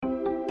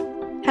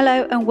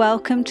Hello and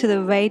welcome to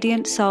the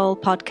Radiant Soul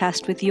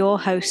podcast with your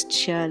host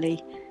Shirley.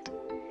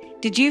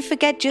 Did you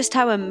forget just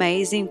how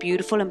amazing,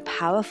 beautiful and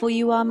powerful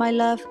you are, my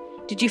love?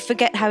 Did you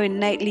forget how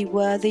innately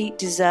worthy,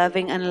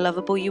 deserving and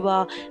lovable you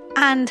are,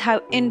 and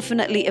how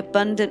infinitely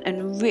abundant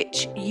and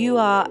rich you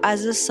are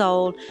as a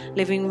soul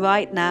living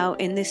right now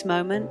in this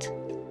moment?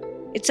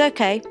 It's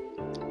okay.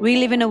 We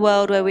live in a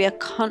world where we are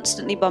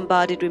constantly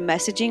bombarded with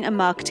messaging and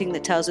marketing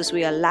that tells us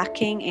we are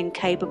lacking,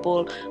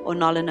 incapable or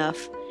not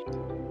enough.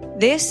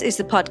 This is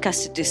the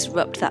podcast to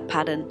disrupt that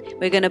pattern.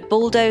 We're going to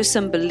bulldoze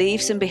some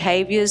beliefs and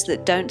behaviors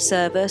that don't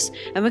serve us,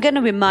 and we're going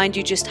to remind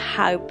you just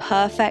how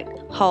perfect,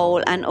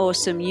 whole, and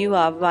awesome you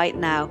are right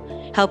now,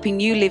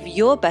 helping you live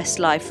your best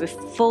life with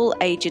full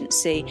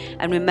agency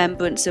and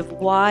remembrance of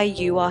why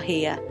you are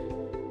here.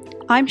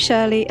 I'm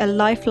Shirley, a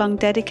lifelong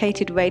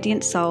dedicated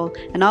radiant soul,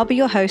 and I'll be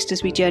your host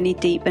as we journey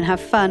deep and have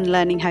fun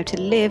learning how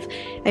to live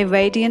a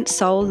radiant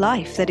soul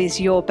life that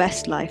is your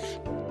best life.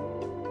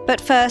 But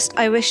first,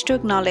 I wish to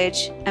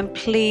acknowledge, and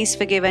please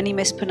forgive any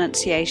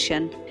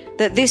mispronunciation,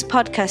 that this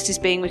podcast is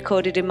being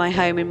recorded in my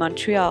home in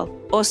Montreal,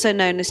 also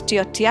known as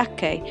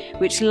Tiohtià:ke,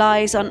 which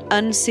lies on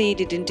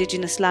unceded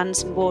indigenous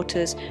lands and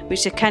waters,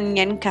 which the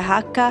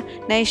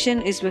Kanyen'kehá:ka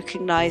Nation is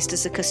recognised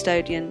as the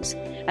custodians,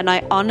 and I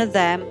honour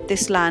them,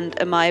 this land,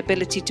 and my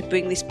ability to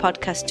bring this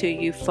podcast to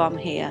you from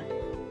here.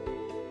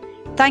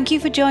 Thank you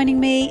for joining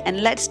me,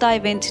 and let's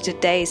dive into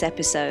today's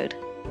episode.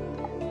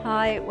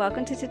 Hi,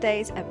 welcome to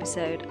today's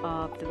episode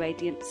of the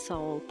Radiant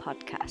Soul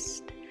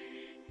podcast.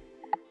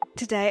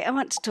 Today I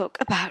want to talk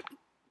about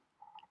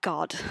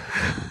God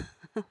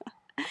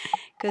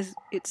because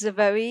it's a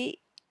very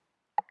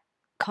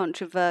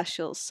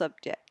controversial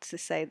subject, to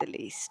say the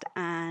least.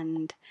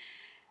 And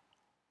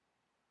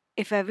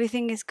if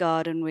everything is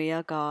God and we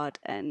are God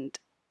and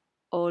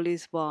all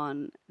is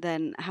one,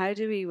 then how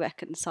do we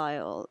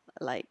reconcile,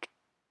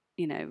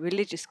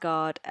 religious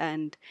God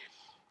and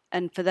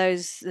for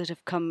those that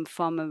have come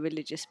from a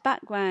religious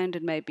background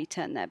and maybe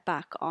turn their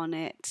back on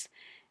it,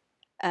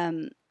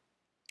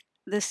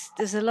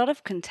 there's a lot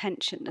of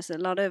contention. There's a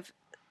lot of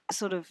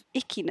sort of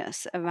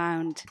ickiness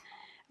around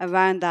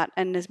that,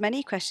 and there's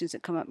many questions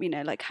that come up.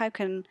 Like how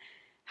can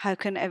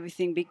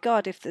everything be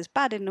God if there's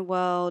bad in the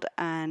world,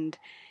 and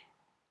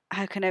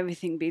how can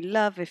everything be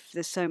love if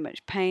there's so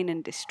much pain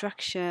and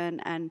destruction?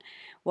 And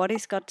what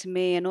is God to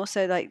me? And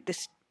also like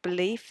this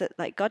belief that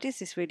like God is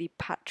this really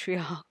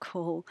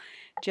patriarchal,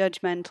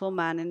 judgmental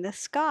man in the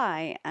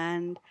sky.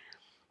 And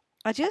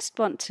I just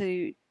want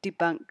to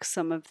debunk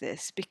some of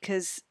this,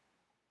 because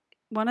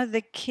one of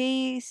the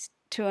keys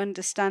to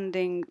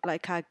understanding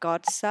like our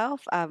God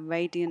self, our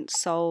radiant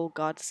soul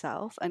God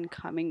self, and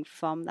coming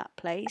from that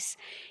place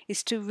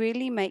is to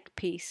really make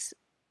peace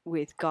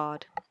with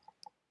God.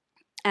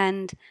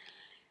 And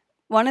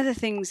one of the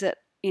things that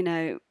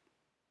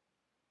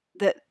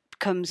that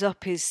comes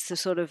up is the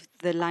sort of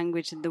the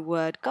language and the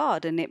word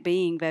God, and it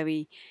being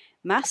very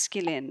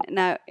masculine.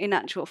 Now, in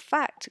actual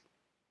fact,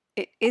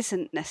 it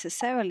isn't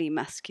necessarily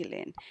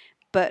masculine,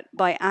 but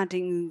by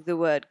adding the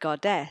word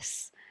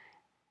goddess,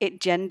 it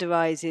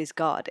genderizes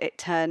God. It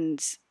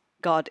turns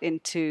God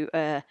into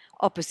a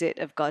opposite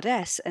of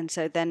goddess, and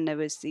so then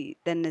there's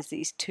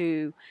these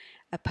two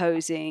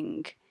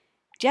opposing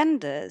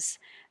genders.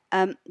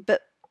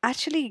 But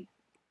actually,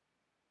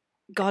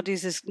 God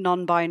is as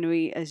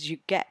non-binary as you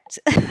get.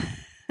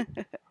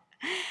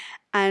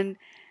 And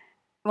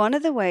one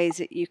of the ways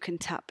that you can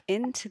tap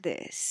into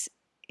this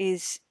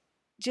is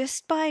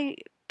just by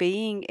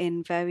being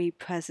in very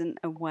present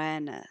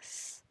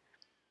awareness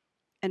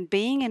and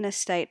being in a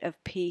state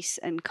of peace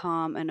and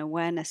calm and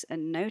awareness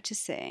and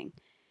noticing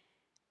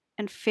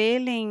and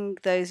feeling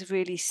those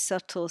really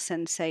subtle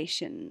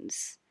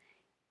sensations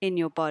in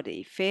your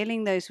body,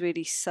 feeling those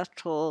really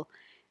subtle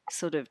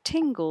sort of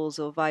tingles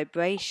or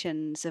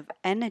vibrations of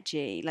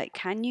energy. Like,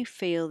 can you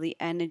feel the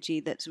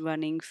energy that's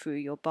running through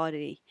your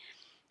body?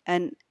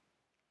 And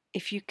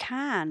if you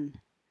can,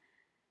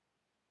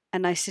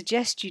 and I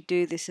suggest you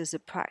do this as a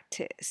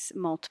practice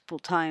multiple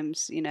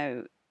times, in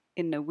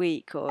a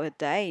week or a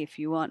day if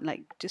you want,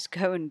 like just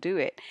go and do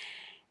it.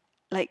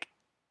 Like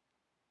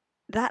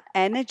that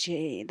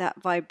energy,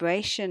 that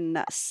vibration,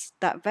 that's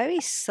that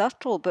very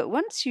subtle, but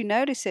once you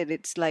notice it,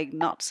 it's like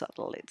not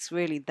subtle, it's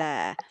really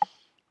there.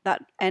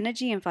 That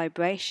energy and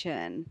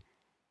vibration,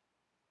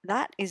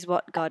 that is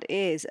what God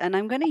is. And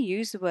I'm going to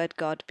use the word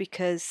God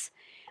because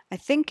I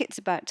think it's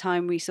about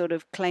time we sort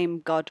of claim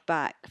God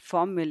back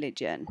from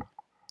religion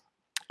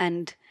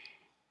and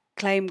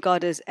claim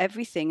God as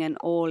everything and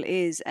all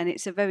is. And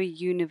it's a very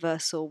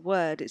universal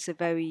word. It's a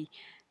very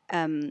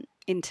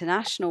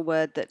international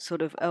word that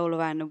sort of all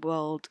around the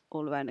world,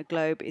 all around the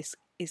globe is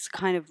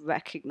kind of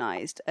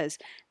recognized as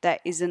there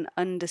is an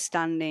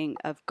understanding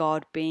of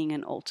God being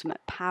an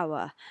ultimate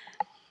power.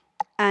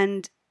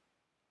 And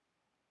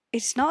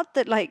it's not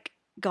that like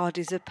God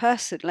is a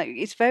person. Like,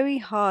 it's very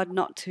hard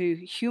not to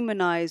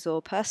humanize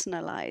or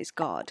personalize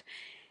God,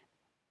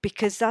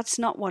 because that's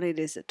not what it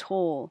is at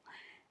all.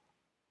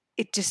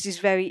 It just is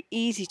very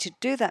easy to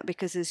do that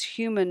because as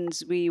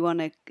humans we want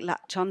to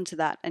latch onto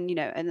that, and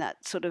and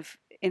that sort of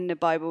in the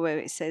Bible where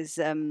it says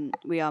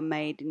we are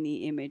made in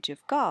the image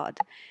of God.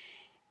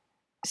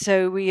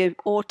 So we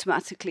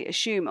automatically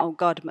assume, oh,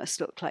 God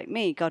must look like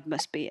me. God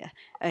must be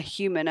a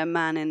human, a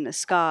man in the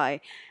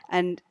sky.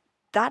 And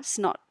that's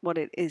not what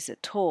it is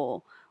at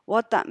all.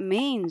 What that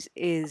means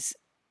is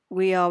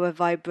we are a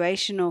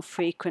vibrational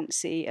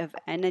frequency of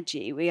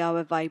energy. We are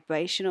a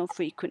vibrational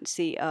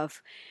frequency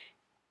of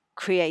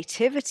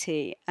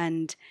creativity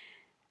and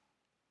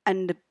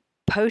the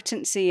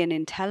potency and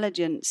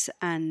intelligence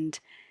and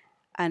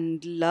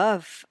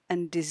love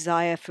and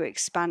desire for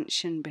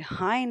expansion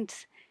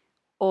behind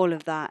all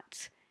of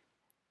that.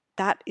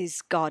 That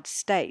is God's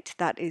state.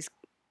 That is,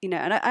 and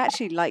I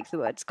actually like the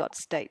words God's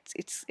state.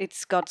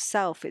 It's God's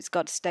self. It's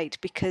God's state,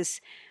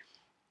 because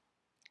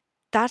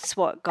that's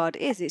what God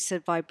is. It's a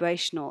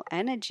vibrational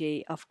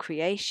energy of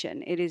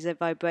creation. It is a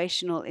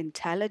vibrational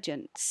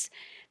intelligence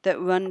that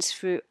runs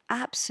through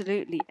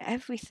absolutely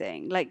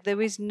everything. Like,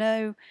 there is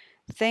no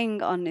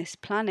thing on this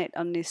planet,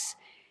 in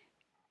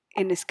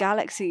this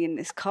galaxy, in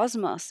this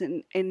cosmos,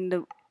 in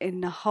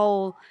the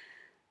whole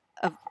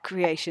of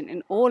creation,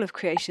 in all of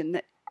creation,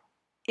 that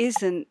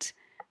isn't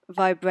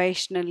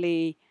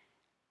vibrationally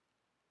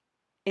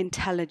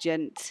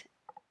intelligent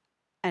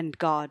and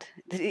God.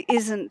 That it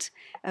isn't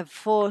a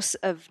force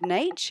of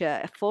nature,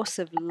 a force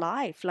of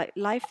life, like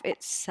life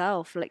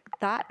itself. Like,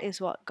 that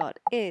is what God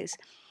is.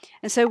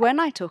 And so when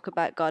I talk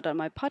about God on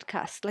my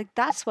podcast, like,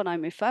 that's what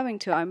I'm referring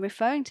to. I'm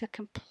referring to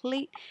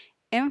complete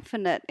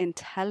infinite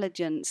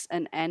intelligence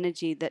and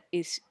energy that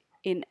is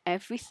in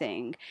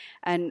everything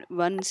and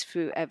runs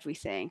through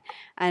everything.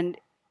 And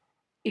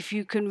if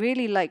you can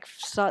really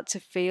start to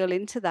feel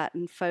into that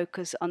and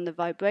focus on the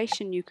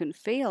vibration you can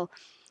feel,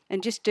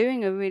 and just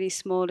doing a really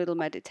small little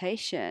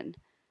meditation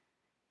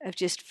of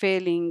just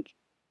feeling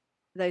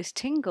those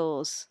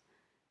tingles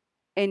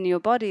in your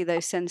body,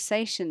 those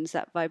sensations,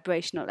 that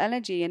vibrational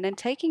energy, and then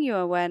taking your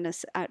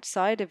awareness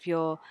outside of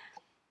your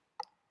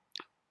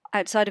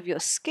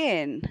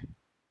skin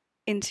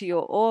into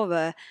your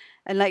aura,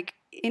 and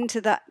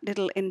into that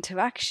little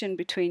interaction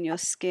between your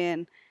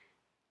skin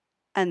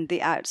and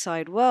the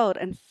outside world,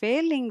 and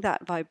feeling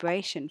that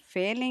vibration,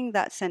 feeling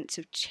that sense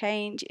of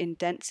change in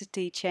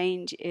density,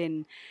 change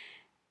in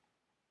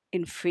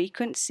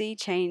frequency,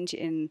 change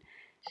in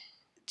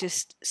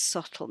just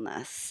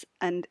subtleness.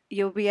 And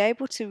you'll be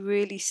able to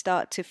really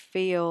start to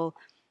feel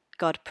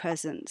God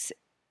presence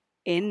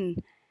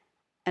in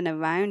and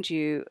around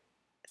you,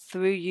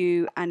 through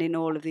you, and in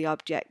all of the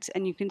objects.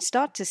 And you can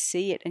start to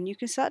see it, and you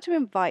can start to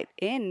invite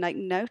in,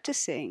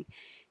 noticing,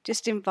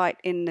 just invite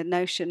in the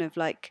notion of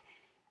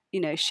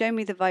show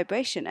me the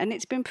vibration. And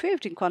it's been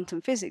proved in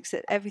quantum physics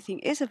that everything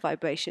is a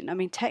vibration. I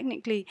mean,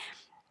 technically,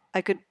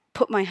 I could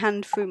put my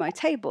hand through my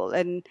table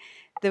and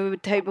the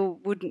table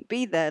wouldn't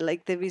be there.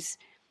 Like, there is,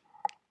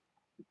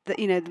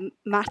 the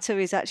matter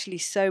is actually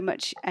so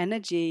much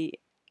energy,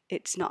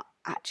 it's not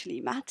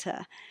actually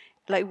matter.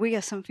 Like, we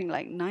are something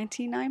like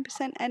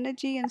 99%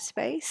 energy in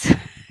space.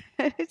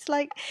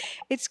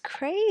 It's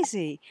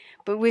crazy.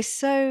 But we're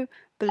so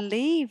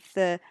believe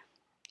the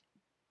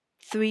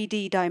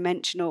 3D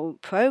dimensional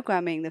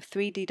programming, the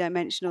 3D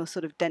dimensional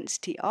sort of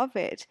density of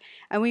it.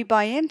 And we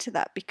buy into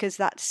that because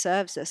that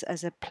serves us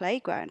as a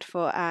playground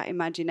for our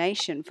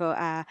imagination, for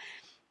our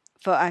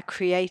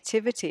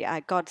creativity,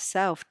 our God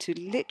self, to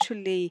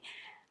literally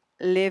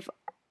live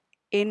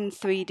in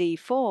 3D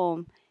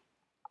form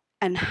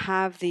and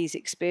have these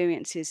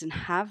experiences and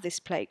have this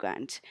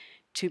playground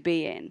to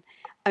be in.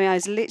 I mean, I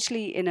was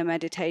literally in a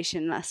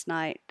meditation last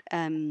night,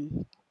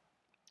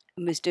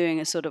 was doing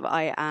a sort of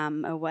I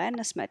am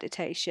awareness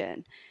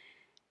meditation.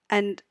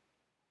 And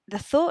the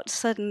thought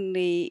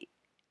suddenly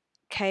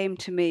came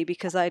to me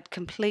because I'd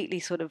completely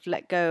sort of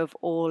let go of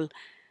all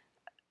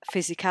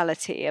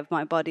physicality of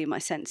my body, my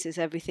senses,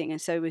 everything.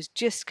 And so I was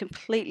just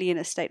completely in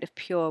a state of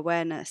pure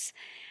awareness.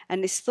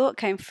 And this thought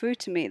came through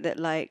to me that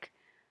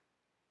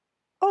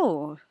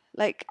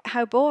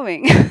how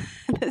boring.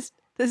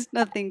 there's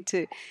nothing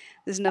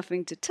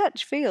to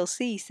touch, feel,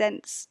 see,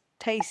 sense,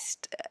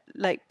 taste,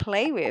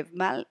 play with,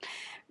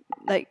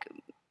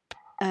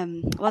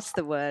 what's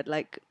the word?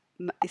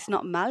 It's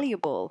not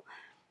malleable.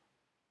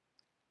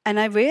 And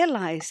I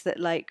realized that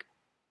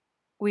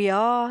we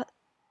are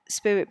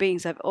spirit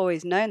beings. I've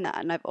always known that,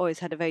 and I've always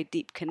had a very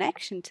deep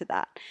connection to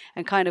that,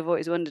 and kind of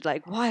always wondered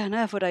why on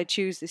earth would I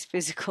choose this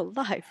physical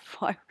life?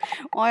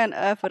 Why on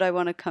earth would I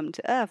want to come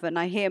to earth? And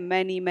I hear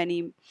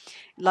many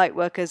light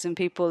workers and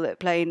people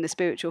that play in the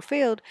spiritual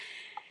field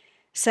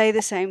say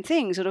the same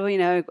things. Or,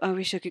 I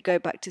wish I could go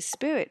back to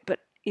spirit.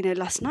 But,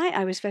 last night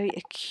I was very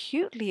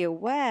acutely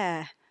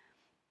aware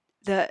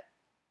that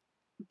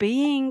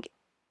being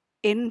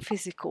in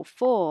physical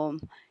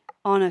form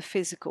on a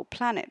physical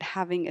planet,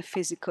 having a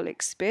physical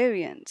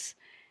experience,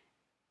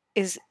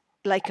 is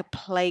like a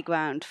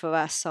playground for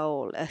our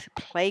soul, a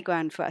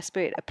playground for our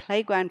spirit, a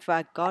playground for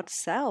our God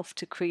self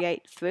to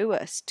create through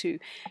us, to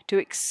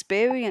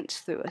experience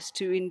through us,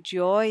 to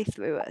enjoy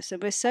through us.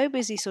 And we're so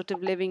busy sort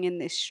of living in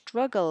this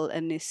struggle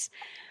and this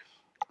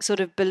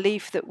sort of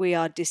belief that we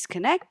are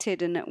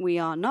disconnected and that we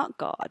are not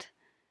God.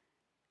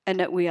 and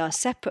that we are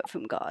separate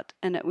from God,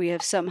 and that we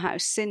have somehow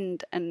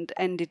sinned and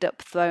ended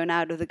up thrown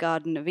out of the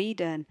Garden of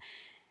Eden.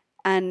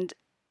 And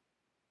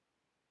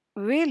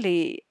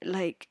really,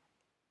 like,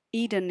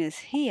 Eden is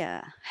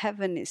here,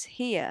 heaven is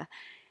here.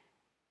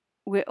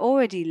 We're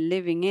already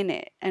living in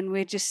it, and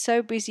we're just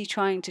so busy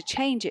trying to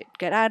change it,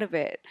 get out of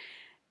it,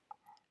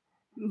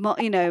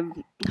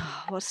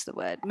 what's the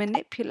word?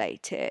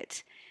 Manipulate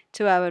it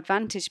to our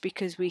advantage,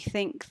 because we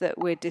think that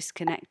we're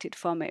disconnected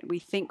from it. We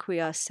think we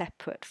are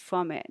separate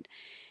from it.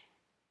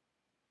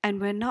 And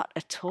we're not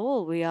at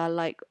all. We are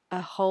like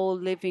a whole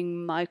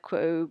living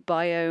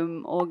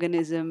microbiome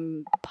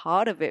organism,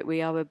 part of it.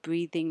 We are a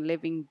breathing,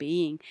 living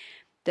being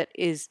that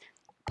is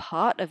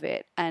part of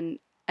it and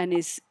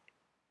is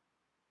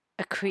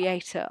a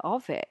creator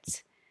of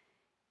it.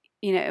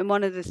 You know, and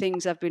one of the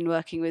things I've been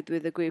working with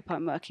a group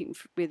I'm working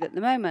with at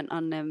the moment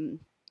on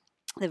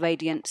the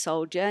Radiant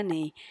Soul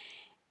Journey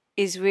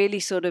is really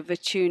sort of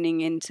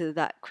attuning into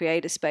that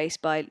creator space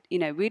by,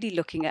 really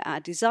looking at our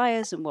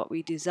desires and what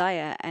we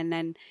desire. And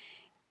then,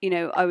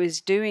 I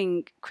was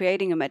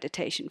creating a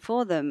meditation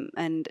for them,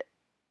 and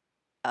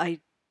I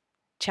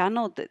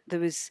channeled that there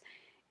was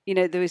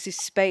this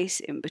space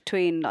in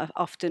between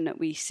often that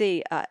we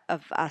see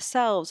of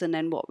ourselves and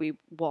then what we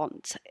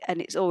want,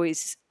 and it's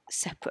always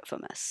separate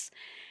from us.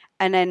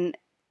 And then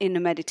in the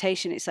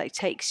meditation, it's like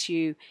takes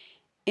you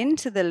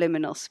into the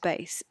liminal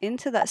space,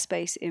 into that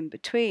space in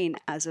between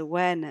as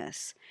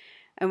awareness.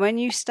 And when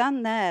you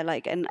stand there,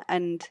 like,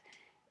 and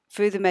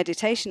through the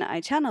meditation that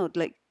I channeled,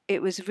 like, it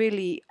was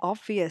really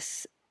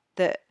obvious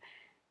that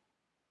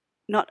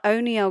not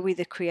only are we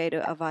the creator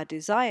of our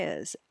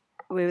desires,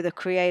 we're the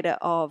creator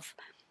of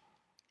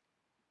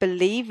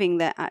believing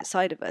they're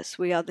outside of us.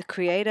 We are the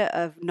creator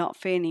of not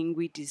feeling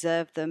we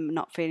deserve them,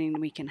 not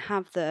feeling we can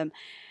have them.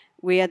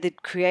 We are the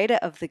creator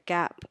of the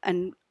gap,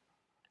 and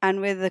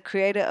we're the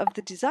creator of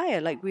the desire.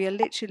 Like, we are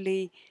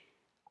literally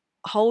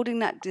holding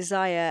that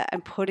desire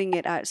and putting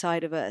it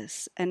outside of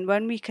us. And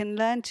when we can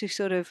learn to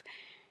sort of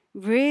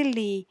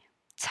really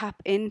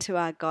tap into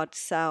our God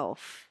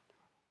self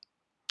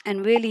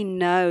and really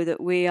know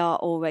that we are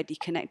already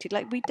connected,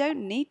 like, we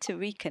don't need to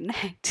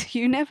reconnect.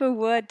 You never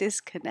were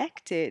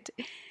disconnected.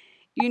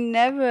 You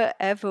never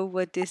ever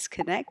were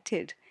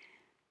disconnected.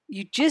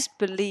 You just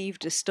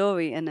believed a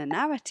story and a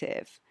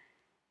narrative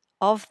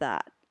of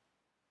that.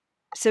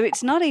 So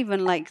it's not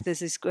even like there's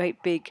this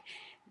great big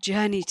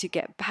journey to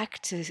get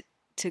back to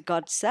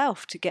God's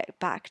self, to get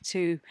back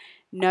to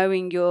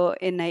knowing your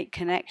innate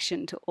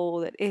connection to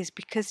all that is,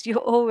 because you're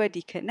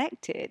already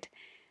connected.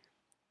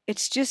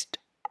 It's just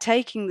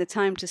taking the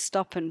time to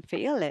stop and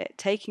feel it,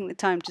 taking the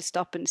time to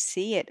stop and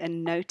see it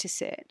and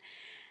notice it.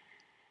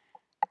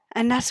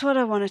 And that's what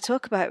I want to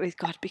talk about with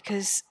God,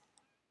 because,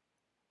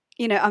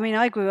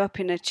 I grew up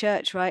in a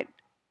church, right,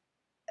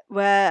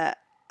 where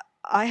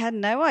I had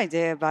no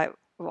idea about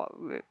what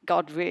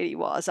God really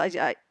was.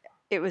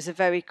 It was a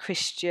very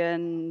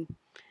Christian,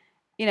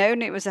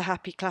 and it was a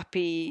happy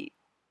clappy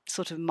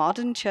sort of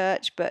modern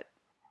church, but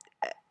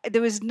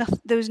there was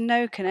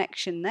no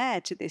connection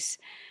there to this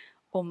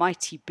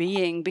almighty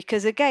being,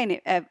 because again,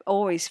 it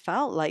always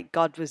felt like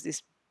God was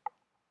this,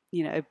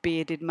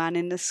 bearded man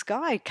in the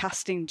sky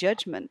casting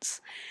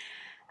judgments.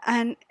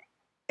 And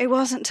it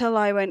wasn't until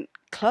I went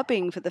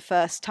clubbing for the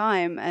first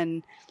time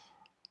and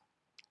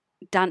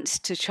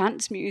danced to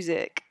trance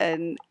music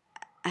and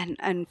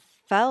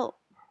felt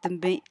the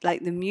beat,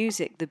 like the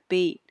music, the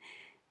beat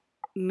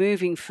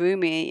moving through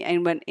me,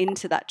 and went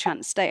into that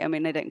trance state. I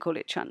mean, they don't call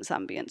it trance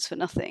ambience for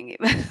nothing. It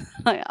was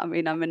I'm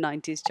a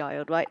 90s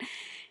child, right?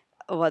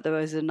 Or whether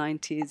I was a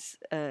 90s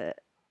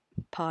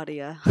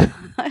partier.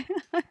 I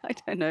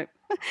don't know.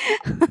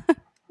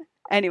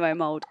 Anyway,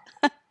 I'm old.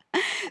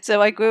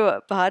 So I grew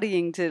up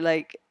partying to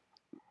like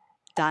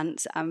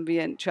dance,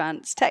 ambient,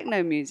 trance,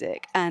 techno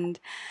music, and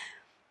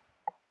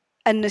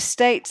the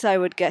states I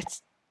would get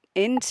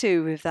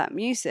into with that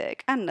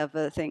music, and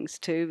other things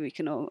too, we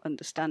can all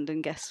understand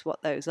and guess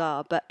what those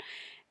are, but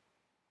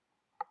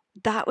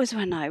that was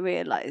when I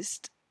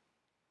realized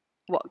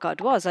what God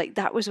was. Like,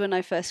 that was when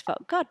I first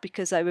felt God,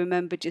 because I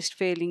remember just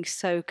feeling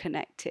so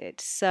connected,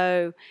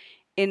 so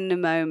in the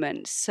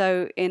moment,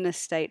 so in a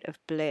state of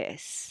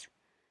bliss.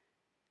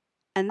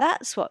 And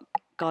that's what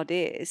God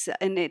is,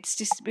 and it's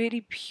just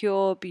really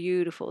pure,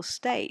 beautiful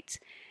state,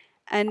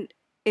 and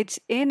it's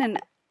in an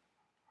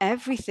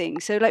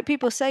everything. So like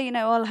people say,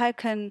 well, how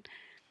can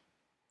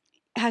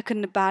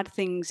the bad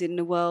things in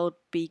the world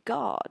be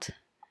God?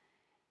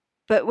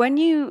 But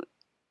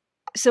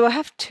so I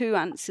have two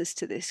answers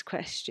to this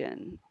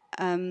question.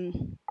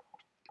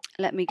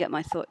 Let me get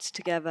my thoughts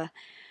together.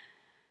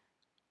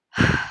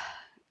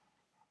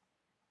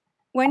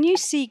 When you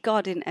see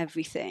God in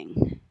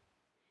everything,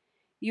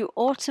 you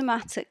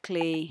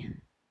automatically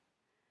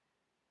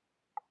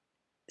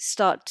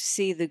start to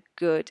see the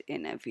good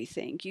in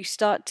everything. You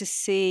start to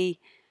see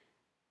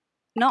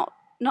not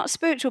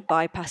spiritual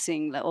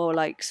bypassing or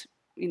like,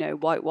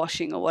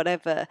 whitewashing or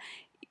whatever.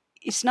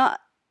 It's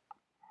not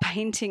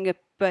painting a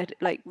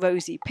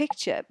rosy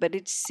picture, but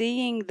it's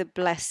seeing the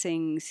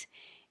blessings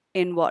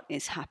in what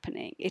is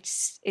happening.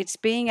 It's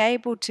being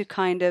able to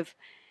kind of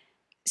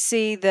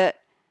see that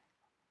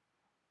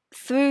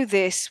through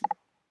this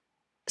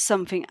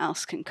something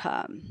else can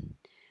come,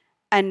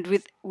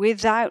 and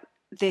without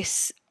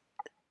this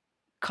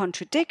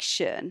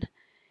contradiction,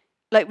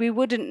 like, we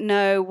wouldn't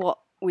know what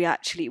we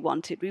actually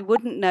wanted, we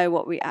wouldn't know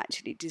what we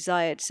actually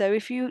desired. So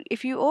if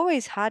you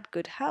always had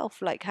good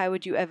health, like, how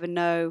would you ever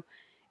know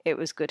it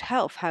was good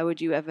health? How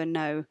would you ever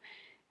know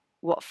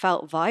what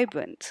felt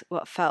vibrant,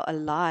 what felt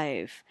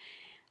alive?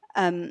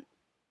 One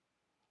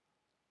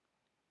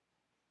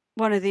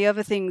of the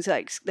other things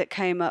that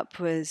came up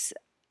was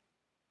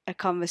a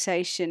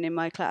conversation in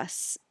my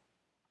class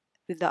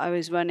that I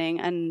was running,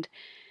 and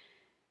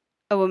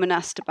a woman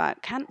asked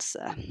about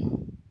cancer.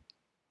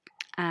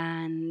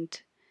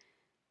 And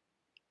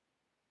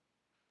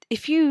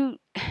if you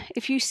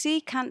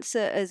see cancer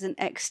as an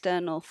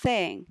external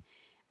thing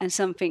and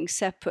something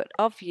separate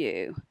of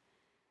you,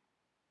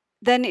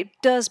 then it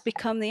does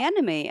become the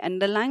enemy.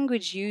 And the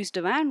language used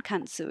around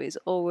cancer is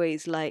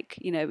always like,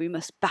 we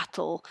must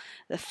battle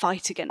the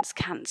fight against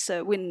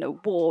cancer, win the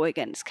war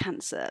against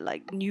cancer,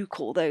 like nuke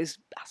all those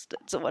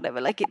bastards or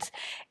whatever. Like,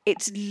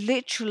 it's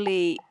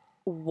literally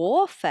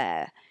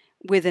warfare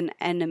with an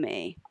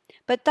enemy.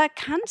 But that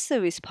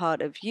cancer is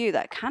part of you.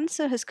 That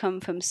cancer has come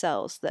from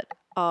cells that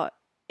are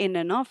in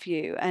and of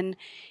you. And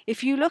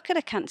if you look at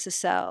a cancer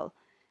cell,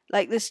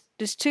 like,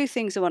 there's two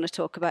things I want to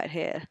talk about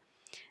here.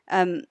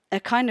 Are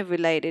kind of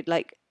related.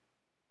 Like,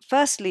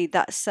 firstly,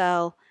 that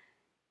cell,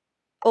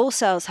 all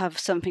cells have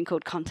something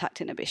called contact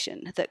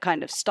inhibition that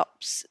kind of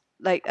stops,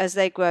 like, as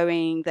they're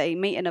growing, they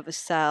meet another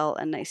cell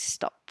and they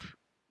stop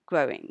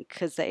growing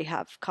because they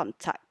have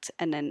contact,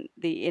 and then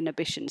the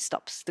inhibition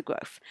stops the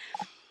growth.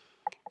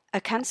 A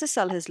cancer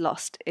cell has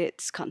lost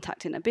its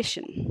contact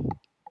inhibition.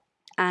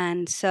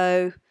 And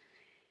so,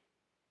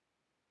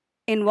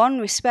 in one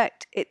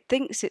respect, it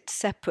thinks it's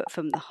separate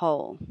from the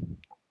whole.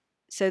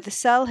 So the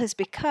cell has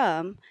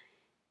become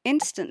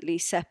instantly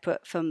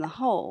separate from the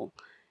whole.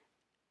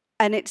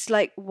 And it's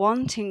like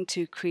wanting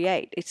to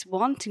create. It's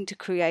wanting to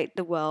create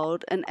the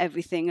world and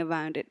everything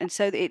around it. And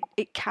so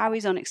it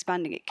carries on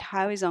expanding. It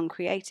carries on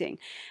creating.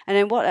 And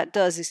then what that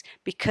does is,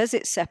 because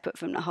it's separate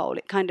from the whole,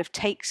 it kind of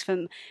takes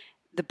from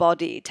the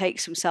body, it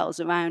takes from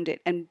cells around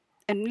it, and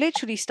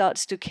literally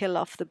starts to kill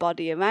off the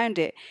body around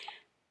it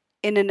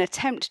in an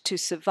attempt to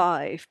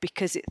survive,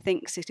 because it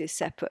thinks it is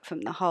separate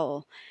from the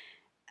whole.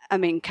 I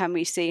mean, can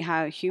we see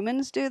how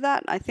humans do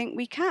that? I think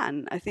we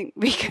can. I think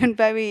we can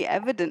very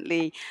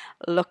evidently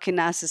look in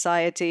our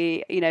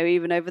society,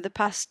 even over the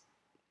past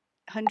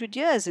 100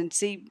 years, and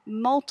see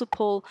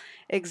multiple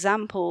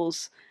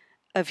examples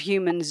of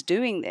humans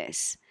doing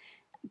this,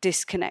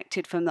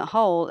 disconnected from the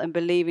whole and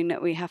believing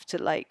that we have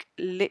to, like,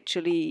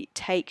 literally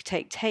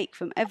take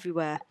from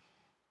everywhere.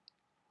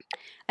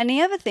 And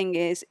the other thing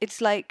is, it's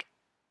like,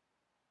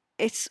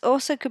 it's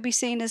also could be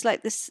seen as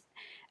like this,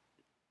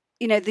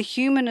 the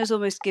human has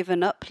almost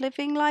given up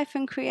living life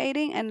and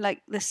creating, and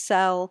like the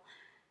cell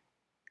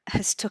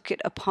has took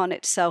it upon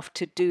itself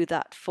to do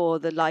that for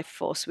the life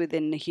force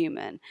within the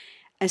human.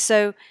 And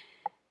so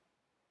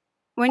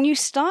when you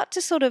start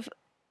to sort of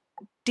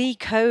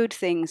decode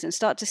things and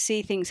start to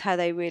see things how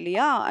they really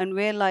are, and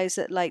realize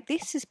that, like,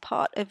 this is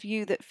part of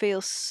you that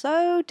feels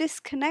so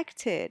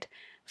disconnected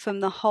from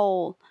the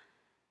whole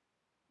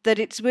that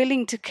it's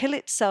willing to kill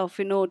itself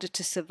in order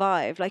to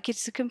survive. Like,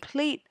 it's a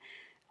complete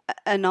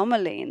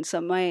anomaly in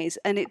some ways,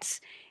 and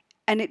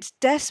it's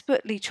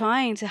desperately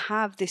trying to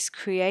have this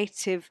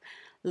creative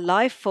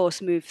life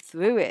force move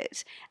through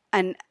it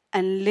and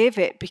live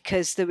it,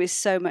 because there is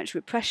so much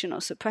repression or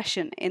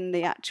suppression in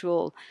the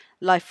actual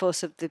life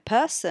force of the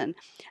person.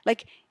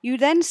 Like, you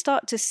then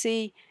start to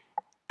see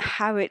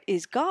how it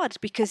is God,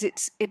 because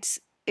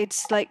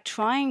it's like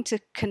trying to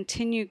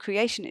continue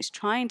creation, it's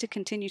trying to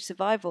continue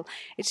survival,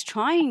 it's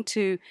trying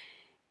to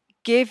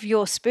give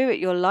your spirit,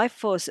 your life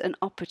force, an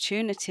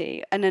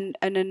opportunity and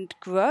a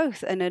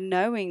growth and a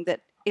knowing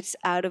that it's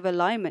out of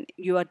alignment.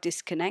 You are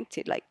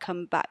disconnected. Like,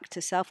 come back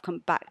to self, come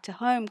back to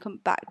home, come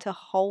back to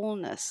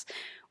wholeness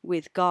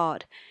with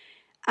God.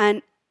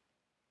 And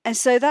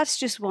so that's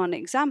just one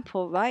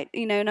example, right?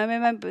 And I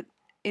remember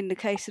in the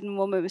case of a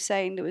woman was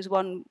saying, there was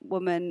one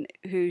woman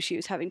who she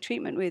was having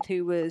treatment with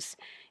who was,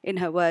 in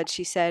her words,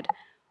 she said,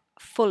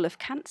 full of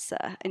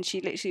cancer, and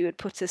she literally would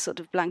put a sort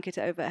of blanket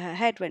over her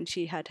head when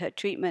she had her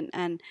treatment,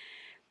 and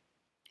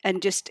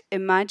just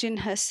imagine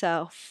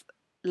herself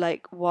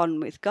like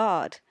one with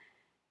God.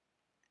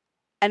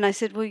 And I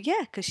said, well,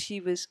 yeah, because she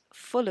was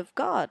full of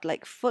God,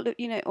 like full of,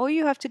 all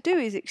you have to do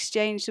is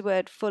exchange the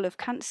word full of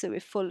cancer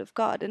with full of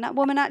God. And that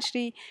woman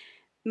actually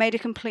made a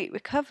complete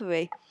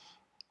recovery.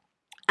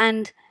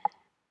 And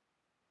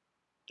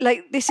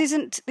like, this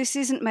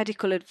isn't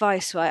medical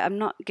advice, right? I'm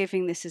not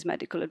giving this as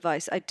medical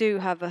advice. I do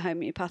have a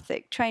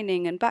homeopathic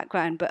training and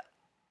background, but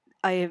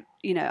I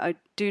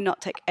do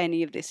not take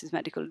any of this as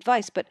medical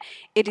advice, but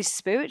it is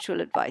spiritual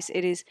advice.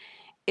 It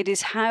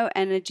is how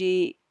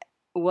energy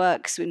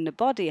works in the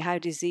body, how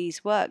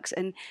disease works,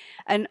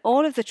 and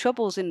all of the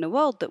troubles in the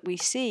world that we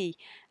see,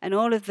 and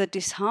all of the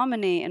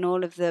disharmony and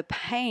all of the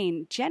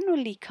pain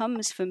generally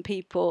comes from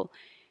people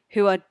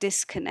who are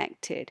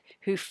disconnected,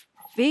 who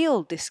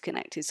feel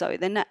disconnected. Sorry,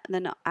 they're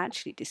not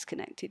actually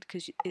disconnected,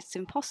 because it's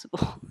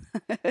impossible.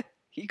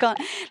 You can't,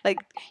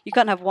 you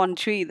can't have one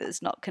tree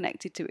that's not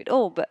connected to it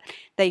all, but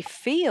they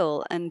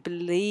feel and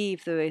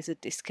believe there is a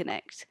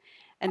disconnect,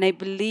 and they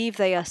believe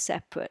they are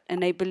separate,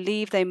 and they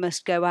believe they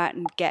must go out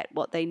and get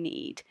what they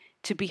need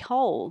to be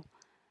whole,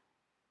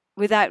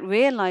 without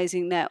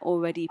realizing they're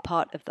already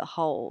part of the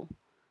whole.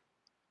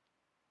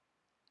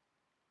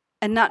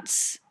 And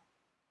that's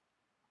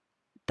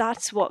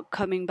what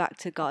coming back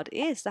to God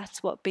is.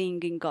 That's what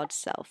being in God's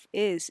self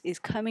is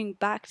coming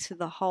back to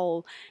the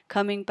whole,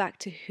 coming back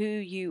to who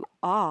you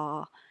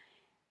are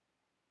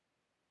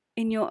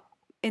in your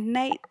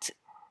innate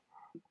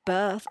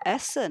birth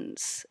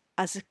essence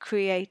as a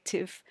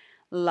creative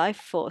life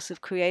force,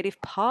 of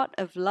creative part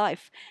of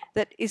life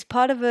that is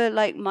part of a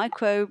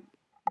microbiome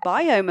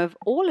of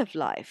all of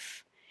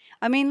life.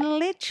 I mean,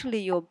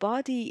 literally your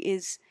body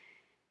is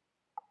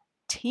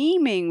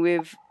teeming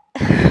with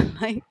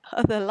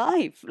other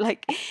life.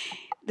 Like,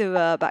 there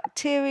are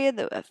bacteria,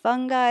 there are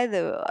fungi,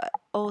 there are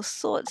all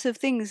sorts of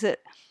things that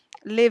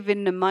live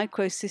in the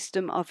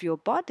microsystem of your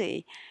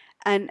body,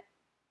 and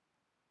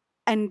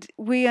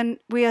we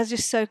are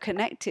just so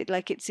connected.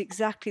 Like, it's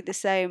exactly the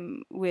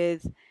same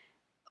with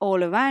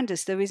all around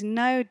us. There is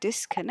no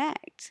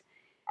disconnect.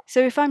 So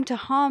if I'm to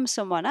harm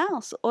someone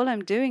else, all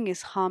I'm doing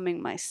is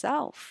harming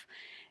myself.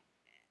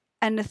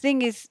 And the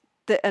thing is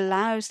that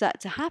allows that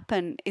to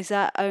happen is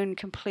our own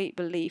complete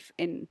belief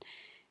in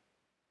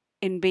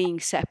being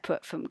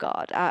separate from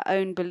God, our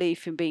own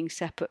belief in being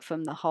separate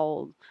from the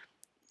whole,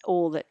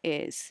 all that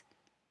is.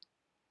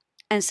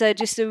 And so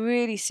just a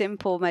really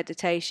simple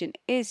meditation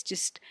is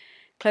just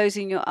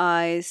closing your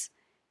eyes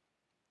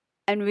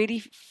and really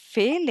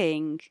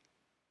feeling,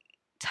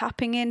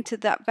 tapping into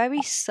that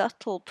very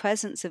subtle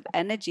presence of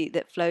energy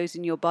that flows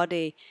in your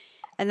body,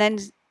 and then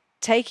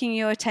taking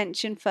your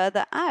attention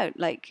further out,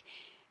 like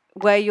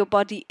where your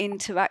body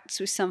interacts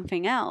with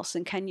something else,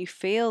 and can you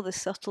feel the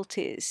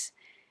subtleties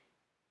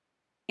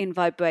in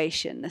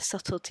vibration, the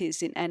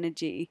subtleties in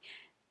energy.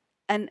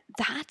 And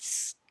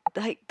that's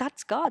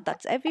God.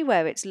 That's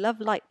everywhere. It's love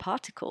light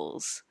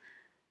particles.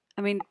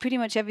 I mean, pretty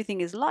much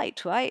everything is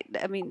light, right?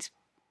 I mean,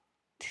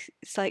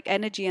 it's like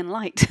energy and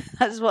light.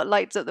 That's what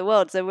lights up the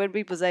world. So when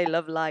people say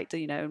love light,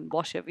 and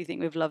wash everything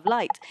with love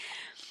light,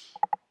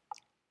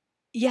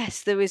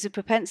 yes, there is a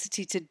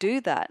propensity to do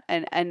that,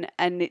 and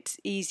it's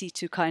easy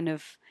to kind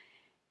of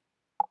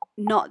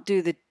not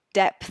do the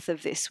depth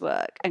of this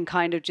work and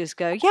kind of just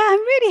go, yeah, I'm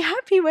really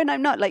happy when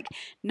I'm not. Like,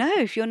 no,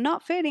 if you're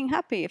not feeling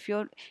happy, if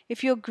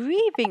you're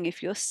grieving,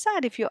 if you're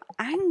sad, if you're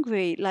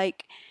angry,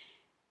 like,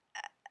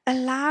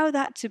 allow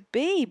that to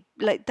be.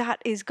 Like,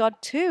 that is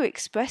God too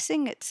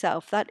expressing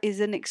itself. That is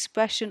an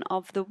expression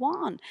of the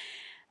one.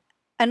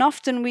 And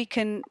often we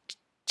can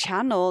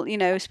channel,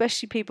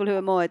 especially people who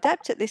are more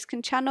adept at this,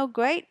 can channel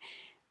great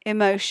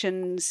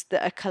emotions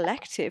that are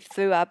collective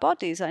through our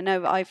bodies. I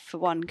know I, for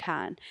one,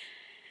 can.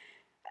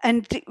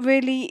 And it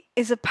really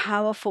is a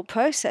powerful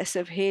process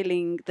of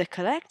healing the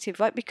collective,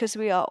 right? Because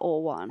we are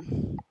all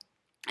one.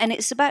 And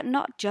it's about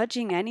not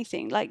judging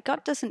anything. Like,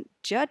 God doesn't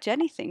judge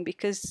anything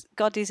because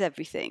God is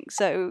everything.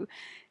 So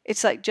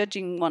it's like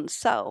judging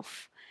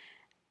oneself.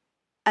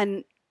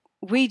 And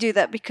we do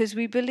that because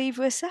we believe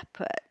we're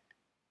separate.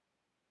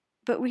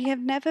 But we have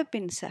never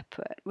been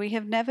separate. We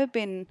have never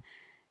been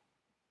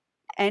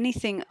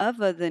anything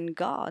other than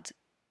God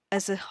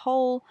as a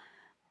whole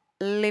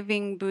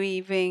living,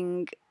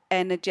 breathing,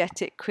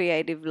 energetic,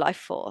 creative life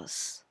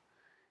force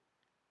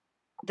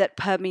that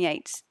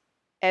permeates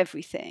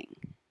everything.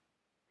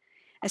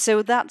 And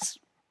so that's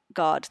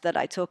God that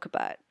I talk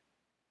about,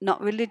 not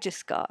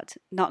religious God,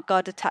 not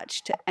God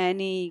attached to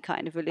any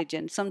kind of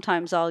religion.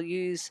 Sometimes I'll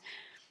use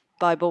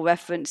Bible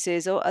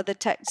references or other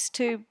texts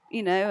too,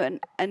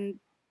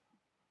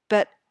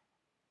 but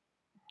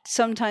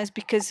sometimes,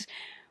 because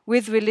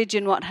with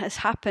religion what has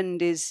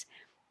happened is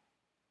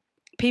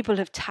people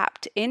have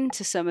tapped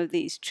into some of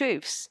these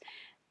truths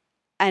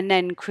and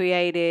then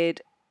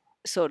created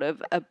sort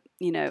of a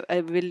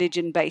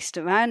religion based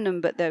around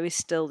them, but there is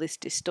still this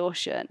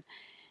distortion.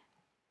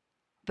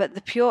 But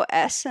the pure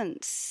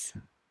essence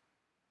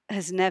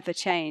has never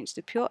changed.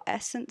 The pure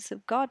essence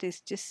of God is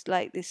just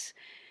like this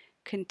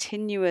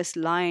continuous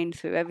line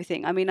through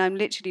everything. I mean, I'm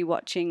literally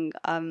watching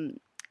the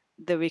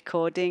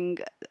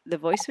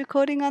voice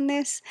recording on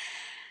this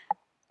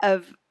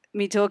of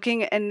me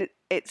talking, and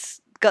it's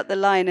got the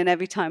line, and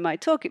every time I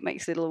talk it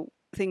makes little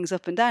things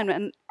up and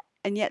down,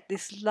 and yet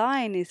this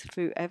line is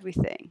through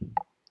everything.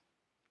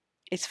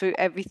 It's through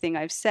everything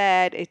I've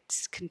said.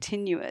 It's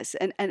continuous,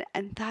 and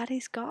that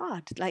is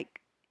God. Like,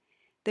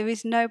 there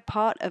is no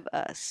part of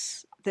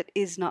us that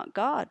is not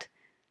God.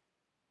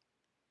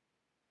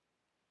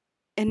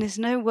 And there's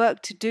no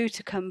work to do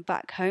to come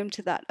back home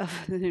to that other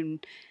than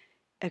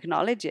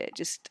acknowledge it.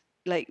 Just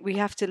like, we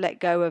have to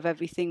let go of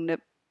everything that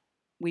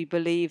we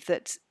believe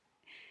that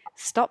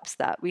stops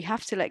that. We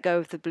have to let go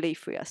of the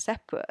belief we are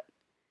separate.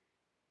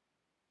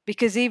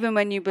 Because even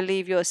when you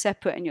believe you're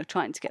separate and you're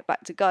trying to get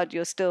back to God,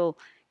 you're still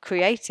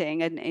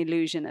creating an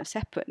illusion of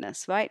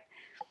separateness, right?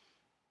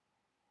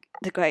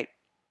 The great,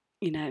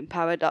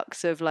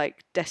 paradox of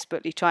like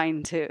desperately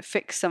trying to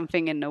fix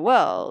something in the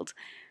world.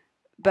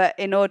 But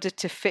in order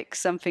to fix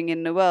something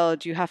in the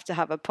world, you have to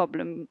have a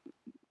problem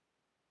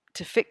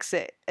to fix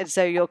it. And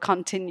so you're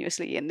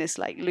continuously in this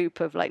like loop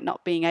of like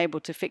not being able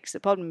to fix the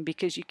problem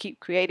because you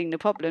keep creating the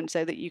problem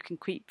so that you can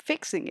keep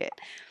fixing it.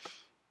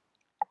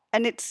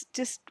 And it's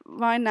just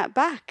wind that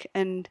back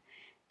and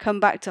come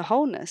back to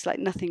wholeness. Like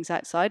nothing's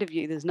outside of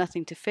you. There's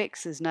nothing to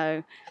fix. There's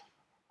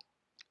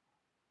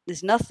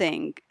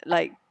nothing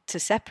like to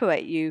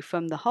separate you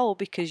from the whole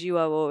because you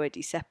are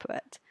already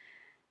separate.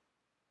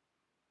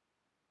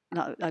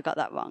 No, I got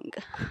that wrong.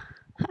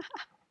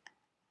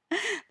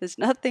 There's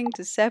nothing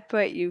to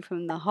separate you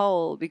from the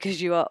whole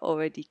because you are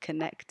already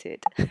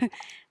connected.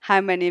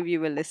 How many of you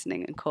were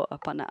listening and caught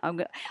up on that?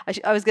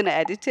 I was going to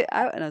edit it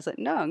out, and I was like,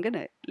 no, I'm going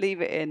to leave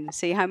it in.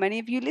 See how many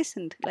of you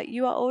listened. Like,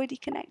 you are already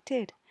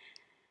connected.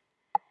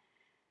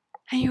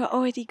 And you are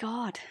already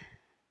God.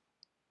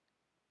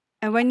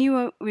 And when you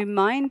are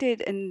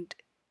reminded and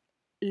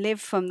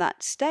live from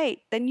that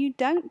state, then you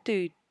don't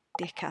do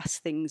dick-ass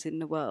things in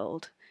the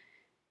world.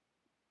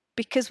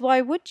 Because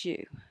why would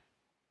you?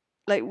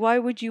 Like, why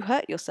would you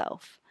hurt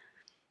yourself?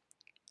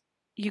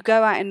 You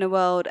go out in the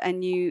world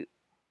and you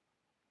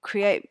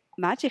create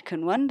magic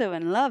and wonder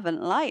and love and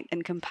light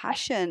and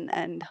compassion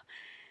and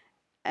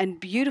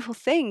beautiful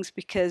things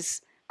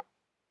because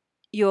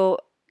you're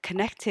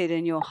connected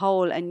and you're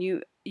whole and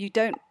you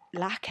don't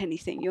lack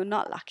anything. You're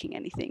not lacking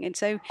anything. And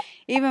so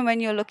even when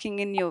you're looking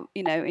in your,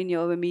 in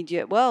your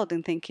immediate world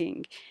and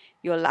thinking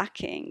you're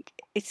lacking,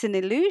 it's an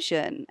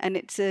illusion and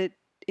it's a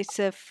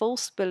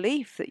false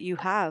belief that you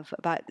have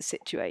about the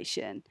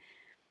situation.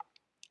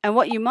 And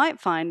what you might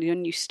find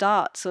when you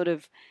start sort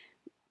of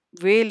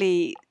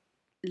really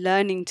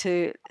learning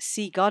to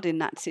see God in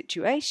that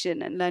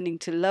situation and learning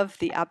to love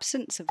the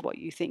absence of what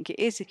you think it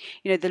is,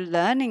 the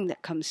learning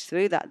that comes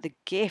through that, the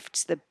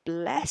gifts, the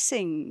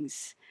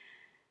blessings,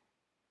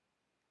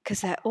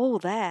 because they're all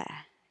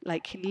there,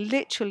 like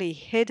literally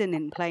hidden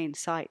in plain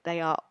sight. They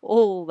are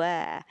all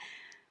there.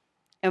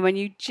 And when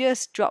you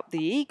just drop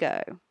the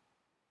ego,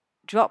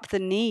 drop the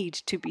need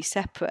to be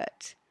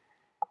separate,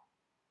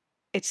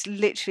 it's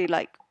literally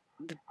like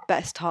the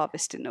best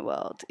harvest in the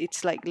world.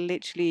 It's like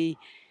literally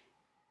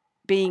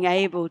being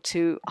able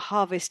to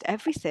harvest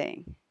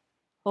everything,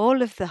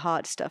 all of the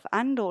hard stuff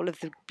and all of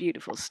the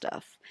beautiful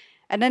stuff.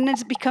 And then there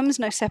becomes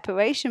no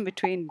separation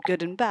between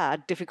good and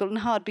bad, difficult and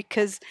hard,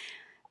 because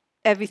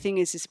everything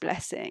is this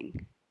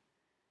blessing.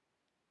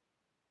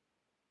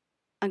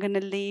 I'm going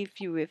to leave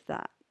you with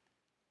that.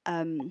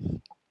 I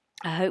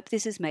hope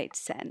this has made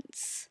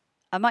sense.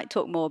 I might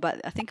talk more about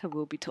it. I think I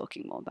will be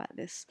talking more about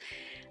this.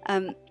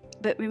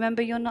 But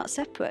remember, you're not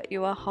separate.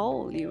 You are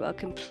whole. You are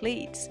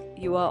complete.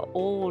 You are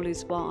all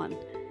is one.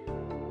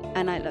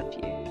 And I love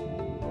you.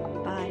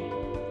 Bye.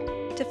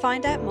 To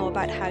find out more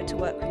about how to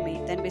work with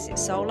me, then visit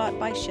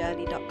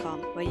soulartbyshirley.com,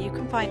 where you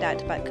can find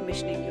out about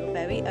commissioning your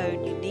very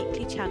own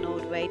uniquely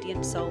channeled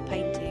radiant soul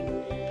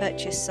painting,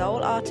 purchase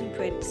soul art and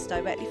prints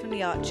directly from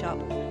the art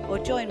shop, or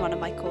join one of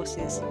my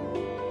courses.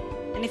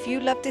 And if you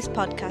love this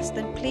podcast,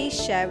 then please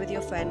share with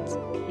your friends,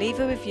 leave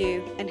a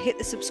review and hit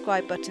the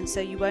subscribe button so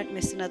you won't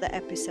miss another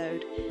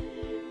episode.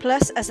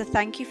 Plus, as a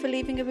thank you for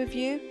leaving a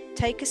review,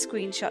 take a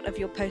screenshot of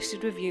your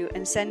posted review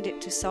and send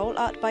it to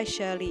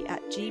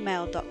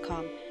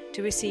soulartbyshirley@gmail.com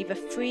to receive a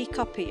free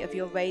copy of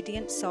your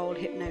Radiant Soul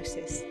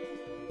Hypnosis.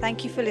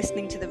 Thank you for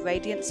listening to the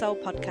Radiant Soul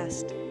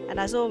Podcast. And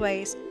as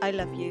always, I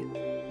love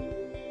you.